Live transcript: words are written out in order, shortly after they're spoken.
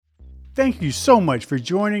Thank you so much for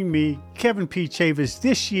joining me, Kevin P. Chavis,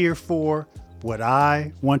 this year for What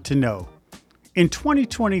I Want to Know. In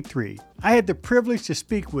 2023, I had the privilege to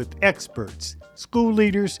speak with experts, school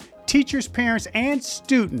leaders, teachers, parents, and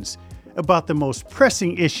students about the most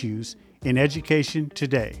pressing issues in education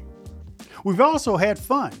today. We've also had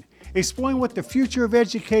fun exploring what the future of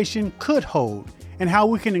education could hold and how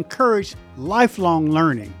we can encourage lifelong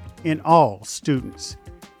learning in all students.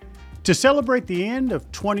 To celebrate the end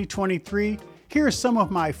of 2023, here are some of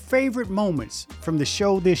my favorite moments from the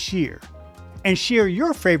show this year. And share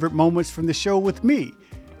your favorite moments from the show with me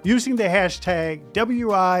using the hashtag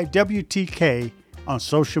WIWTK on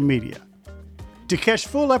social media. To catch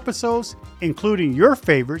full episodes, including your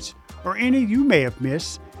favorites or any you may have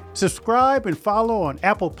missed, subscribe and follow on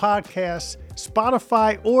Apple Podcasts,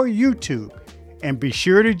 Spotify, or YouTube. And be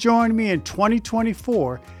sure to join me in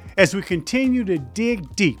 2024 as we continue to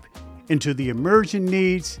dig deep into the emerging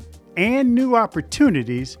needs and new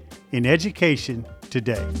opportunities in education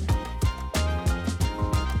today.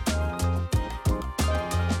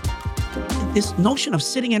 This notion of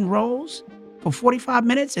sitting in rows for 45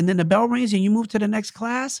 minutes and then the bell rings and you move to the next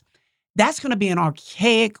class, that's going to be an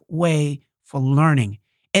archaic way for learning.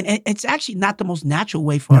 And it's actually not the most natural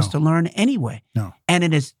way for us to learn anyway. No. And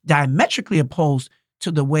it is diametrically opposed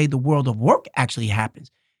to the way the world of work actually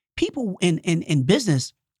happens. People in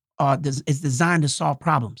business is designed to solve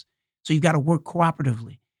problems. So you've got to work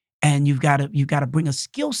cooperatively, and you've got to bring a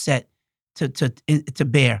skill set to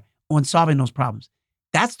bear on solving those problems.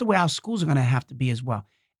 That's the way our schools are going to have to be as well.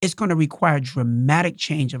 It's going to require dramatic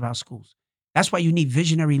change of our schools. That's why you need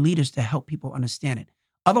visionary leaders to help people understand it.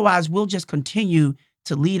 Otherwise, we'll just continue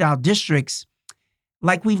to lead our districts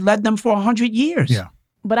like we've led them for 100 years. Yeah.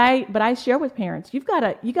 But I share with parents, you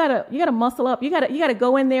gotta muscle up. You gotta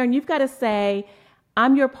go in there and you've got to say,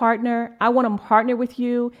 I'm your partner. I want to partner with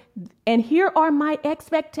you. And here are my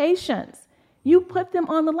expectations. You put them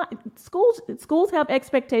on the line. Schools have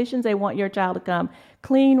expectations. They want your child to come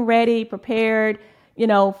clean, ready, prepared,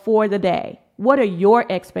 for the day. What are your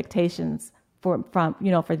expectations for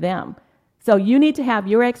them? So you need to have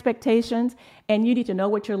your expectations and you need to know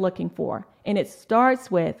what you're looking for. And it starts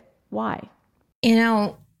with why.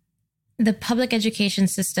 The public education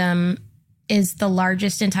system is the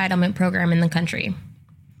largest entitlement program in the country.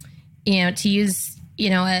 To use,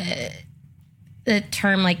 the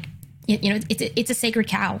term like, it's a sacred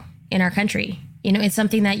cow in our country. It's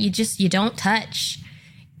something that you don't touch.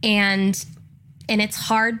 And it's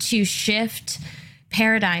hard to shift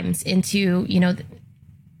paradigms into,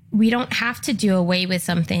 we don't have to do away with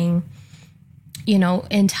something,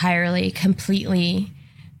 entirely, completely.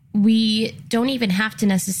 We don't even have to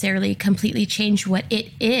necessarily completely change what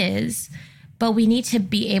it is, but we need to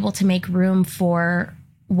be able to make room for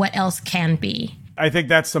what else can be. I think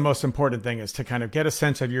that's the most important thing, is to kind of get a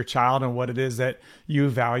sense of your child and what it is that you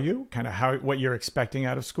value, kind of what you're expecting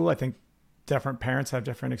out of school. I think different parents have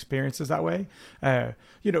different experiences that way.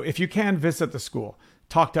 If you can visit the school,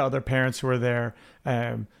 talk to other parents who are there,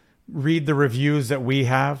 read the reviews that we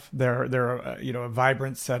have. They're a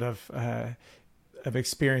vibrant set of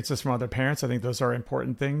experiences from other parents. I think those are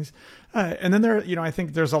important things. And then I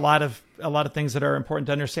think there's a lot of things that are important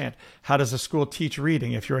to understand. How does a school teach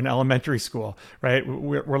reading if you're in elementary school, right?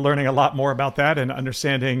 We're learning a lot more about that and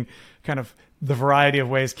understanding kind of the variety of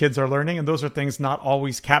ways kids are learning. And those are things not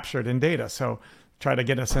always captured in data. So try to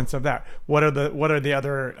get a sense of that. What are the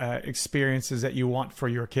other experiences that you want for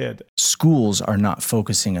your kid? Schools are not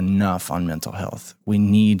focusing enough on mental health. We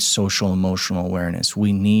need social emotional awareness.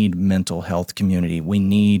 We need mental health community. We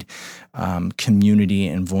need community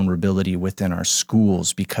and vulnerability within our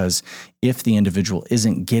schools, because if the individual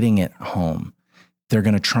isn't getting it at home, they're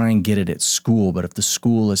going to try and get it at school. But if the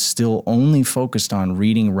school is still only focused on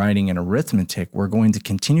reading, writing, and arithmetic, we're going to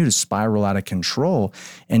continue to spiral out of control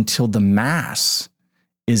until the mass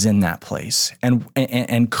is in that place. And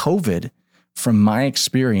COVID, from my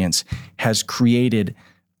experience, has created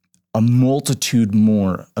a multitude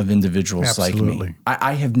more of individuals like me.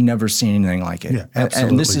 I have never seen anything like it. Yeah,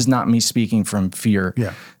 and this is not me speaking from fear.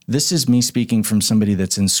 Yeah. This is me speaking from somebody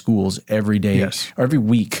that's in schools every day, Yes. or every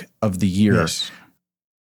week of the year. Yes.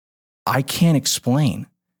 I can't explain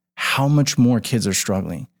how much more kids are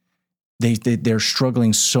struggling. They're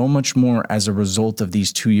struggling so much more as a result of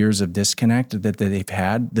these 2 years of disconnect that they've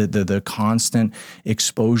had, the constant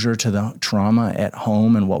exposure to the trauma at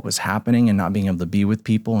home and what was happening, and not being able to be with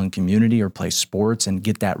people and community or play sports and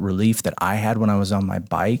get that relief that I had when I was on my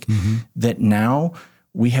bike. Mm-hmm. That now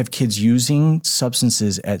we have kids using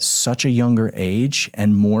substances at such a younger age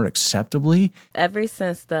and more acceptably. Ever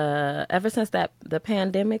since the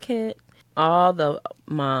pandemic hit, all the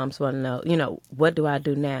moms want to know, what do I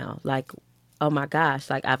do now? Like, oh my gosh,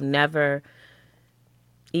 like I've never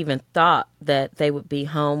even thought that they would be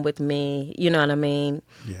home with me. You know what I mean?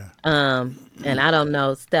 Yeah. And I don't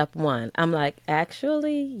know step one. I'm like,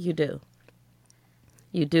 actually, you do.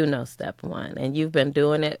 You do know step one, and you've been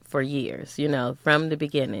doing it for years, from the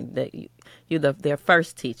beginning, that you're their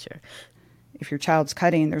first teacher. If your child's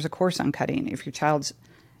cutting, there's a course on cutting. If your child's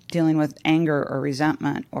dealing with anger or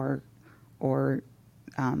resentment or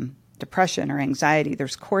depression or anxiety,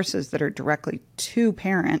 there's courses that are directly to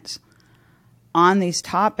parents on these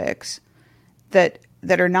topics that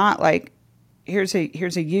are not like, here's a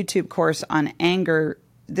YouTube course on anger.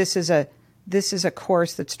 This is a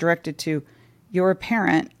course that's directed to, you're a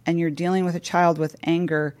parent and you're dealing with a child with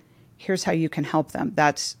anger. Here's how you can help them.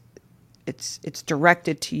 It's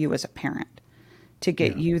directed to you as a parent to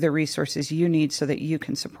get you the resources you need so that you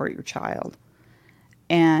can support your child.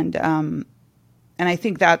 And I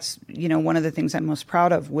think that's, one of the things I'm most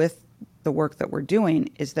proud of with the work that we're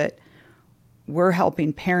doing is that we're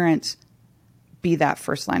helping parents be that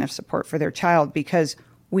first line of support for their child, because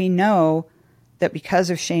we know that because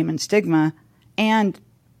of shame and stigma and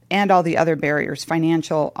all the other barriers,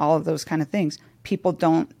 financial, all of those kind of things, people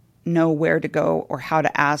don't know where to go or how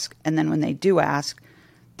to ask. And then when they do ask,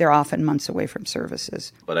 they're often months away from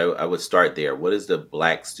services. But I would start there. What is the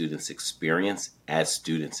Black students' experience as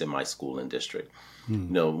students in my school and district?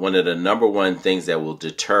 One of the number one things that will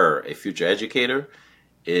deter a future educator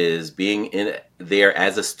is being in there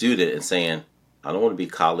as a student and saying, I don't want to be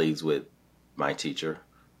colleagues with my teacher.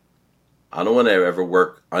 I don't want to ever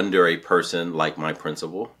work under a person like my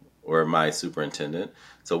principal or my superintendent.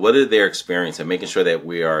 So what is their experience, and making sure that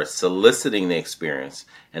we are soliciting the experience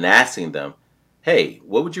and asking them, hey,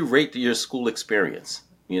 what would you rate your school experience?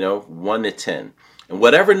 1 to 10. And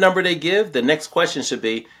whatever number they give, the next question should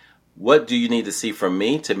be, what do you need to see from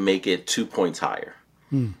me to make it 2 points higher?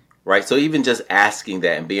 Right? So even just asking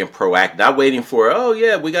that and being proactive, not waiting for, oh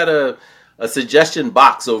yeah, we got a suggestion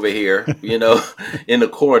box over here, in the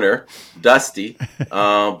corner, dusty.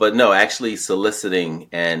 But no, actually soliciting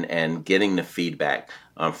and getting the feedback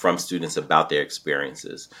from students about their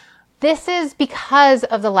experiences. This is because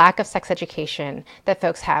of the lack of sex education that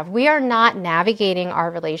folks have. We are not navigating our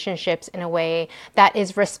relationships in a way that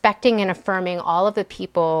is respecting and affirming all of the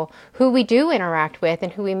people who we do interact with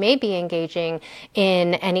and who we may be engaging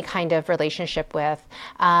in any kind of relationship with.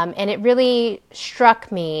 And it really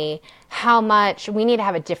struck me how much we need to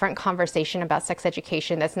have a different conversation about sex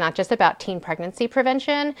education that's not just about teen pregnancy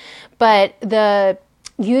prevention, but the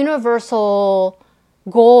universal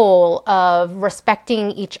goal of respecting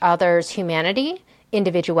each other's humanity,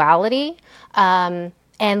 individuality, and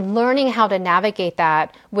learning how to navigate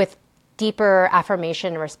that with deeper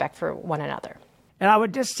affirmation and respect for one another. And I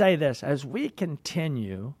would just say this, as we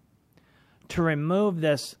continue to remove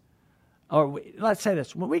this, let's say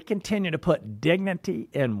this, when we continue to put dignity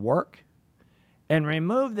in work and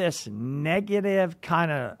remove this negative kind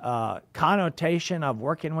of connotation of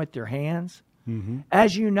working with your hands,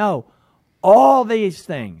 as you know, all these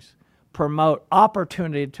things promote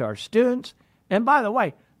opportunity to our students. And by the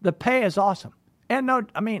way, the pay is awesome. And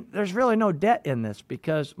there's really no debt in this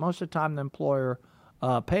because most of the time the employer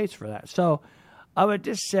pays for that. So I would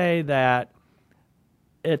just say that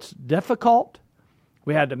it's difficult.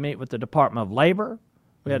 We had to meet with the Department of Labor.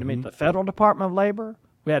 We had to meet with the Federal Department of Labor.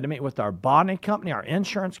 We had to meet with our bonding company, our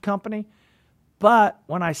insurance company. But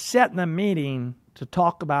when I sat in the meeting to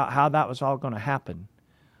talk about how that was all going to happen,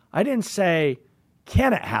 I didn't say,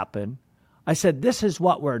 can it happen? I said, this is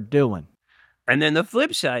what we're doing. And then the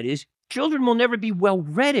flip side is children will never be well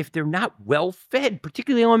read if they're not well fed,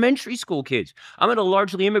 particularly elementary school kids. I'm in a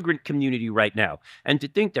largely immigrant community right now. And to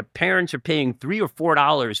think that parents are paying $3 or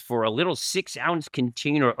 $4 for a little 6-ounce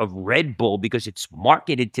container of Red Bull because it's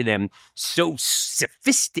marketed to them so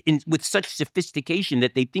with such sophistication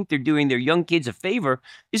that they think they're doing their young kids a favor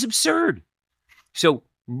is absurd. So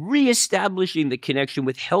reestablishing the connection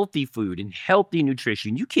with healthy food and healthy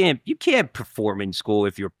nutrition. You can't perform in school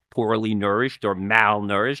if you're poorly nourished or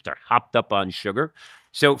malnourished or hopped up on sugar.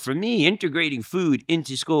 So for me, integrating food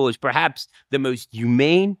into school is perhaps the most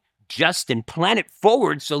humane, just, and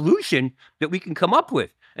planet-forward solution that we can come up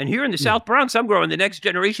with. And here in the South Bronx, I'm growing the next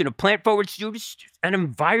generation of plant-forward students and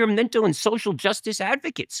environmental and social justice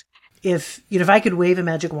advocates. If I could wave a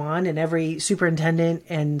magic wand and every superintendent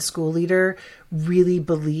and school leader really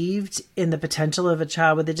believed in the potential of a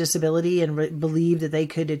child with a disability and believed that they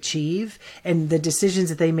could achieve, and the decisions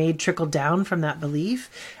that they made trickled down from that belief,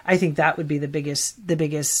 I think that would be the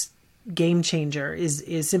biggest game changer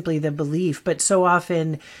is simply the belief. But so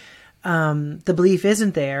often the belief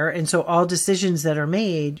isn't there. And so all decisions that are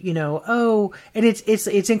made, and it's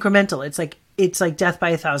incremental. It's like death by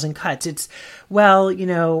a thousand cuts. It's,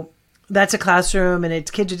 that's a classroom and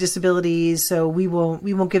it's kids with disabilities. So we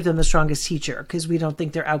won't give them the strongest teacher because we don't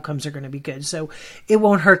think their outcomes are going to be good. So it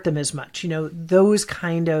won't hurt them as much. Those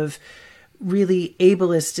kind of really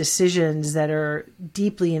ableist decisions that are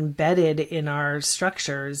deeply embedded in our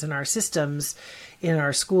structures and our systems, in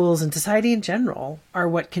our schools and society in general, are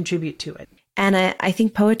what contribute to it. And I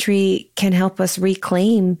think poetry can help us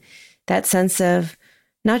reclaim that sense of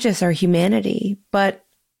not just our humanity, but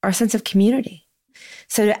our sense of community.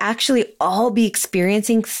 So to actually all be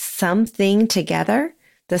experiencing something together,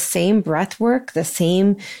 the same breath work, the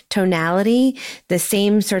same tonality, the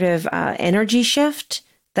same sort of energy shift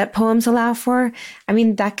that poems allow for,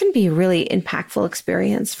 that can be a really impactful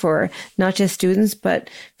experience for not just students, but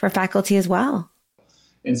for faculty as well.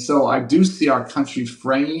 And so I do see our country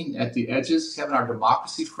fraying at the edges, having our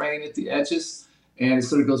democracy fraying at the edges. And it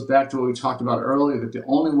sort of goes back to what we talked about earlier, that the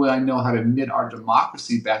only way I know how to knit our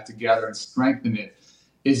democracy back together and strengthen it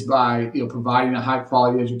is by providing a high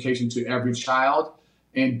quality education to every child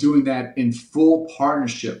and doing that in full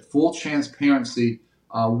partnership, full transparency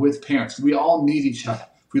with parents. We all need each other.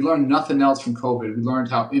 If we learned nothing else from COVID, we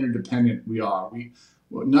learned how interdependent we are.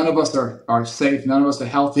 None of us are safe. None of us are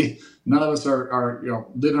healthy. None of us are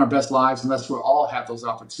living our best lives unless we all have those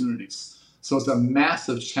opportunities. So it's a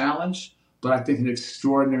massive challenge, but I think an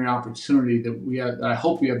extraordinary opportunity that I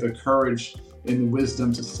hope we have the courage and the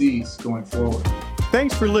wisdom to seize going forward.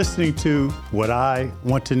 Thanks for listening to What I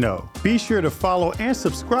Want to Know. Be sure to follow and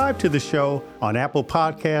subscribe to the show on Apple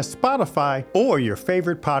Podcasts, Spotify, or your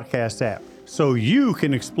favorite podcast app so you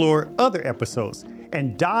can explore other episodes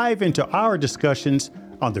and dive into our discussions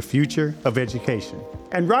on the future of education.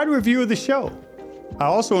 And write a review of the show. I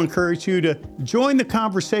also encourage you to join the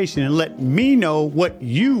conversation and let me know what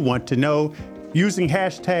you want to know using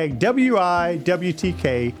hashtag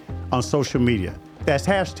WIWTK on social media. That's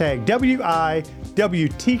hashtag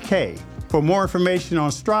WIWTK. For more information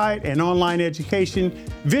on Stride and online education,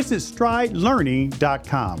 visit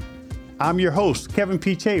stridelearning.com. I'm your host, Kevin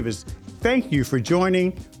P. Chavez. Thank you for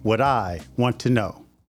joining What I Want to Know.